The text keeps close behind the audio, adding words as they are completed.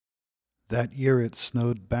That year it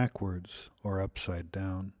snowed backwards or upside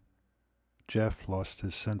down. Jeff lost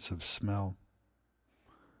his sense of smell.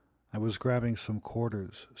 I was grabbing some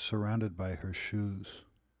quarters, surrounded by her shoes,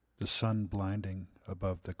 the sun blinding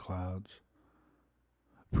above the clouds.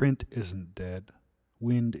 Print isn't dead.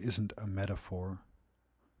 Wind isn't a metaphor.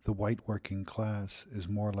 The white working class is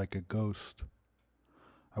more like a ghost.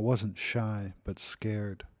 I wasn't shy, but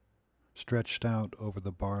scared, stretched out over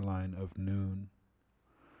the barline of noon.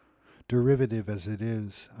 Derivative as it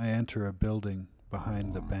is, I enter a building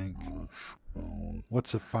behind the bank.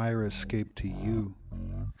 What's a fire escape to you,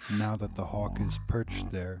 now that the hawk is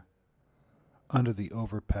perched there, under the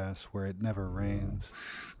overpass where it never rains?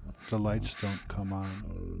 The lights don't come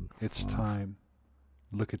on. It's time.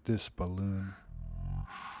 Look at this balloon.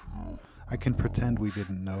 I can pretend we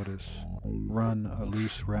didn't notice. Run a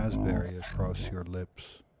loose raspberry across your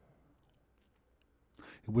lips.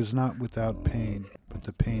 It was not without pain, but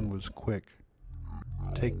the pain was quick.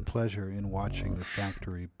 Take pleasure in watching the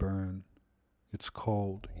factory burn. It's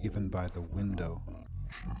cold even by the window.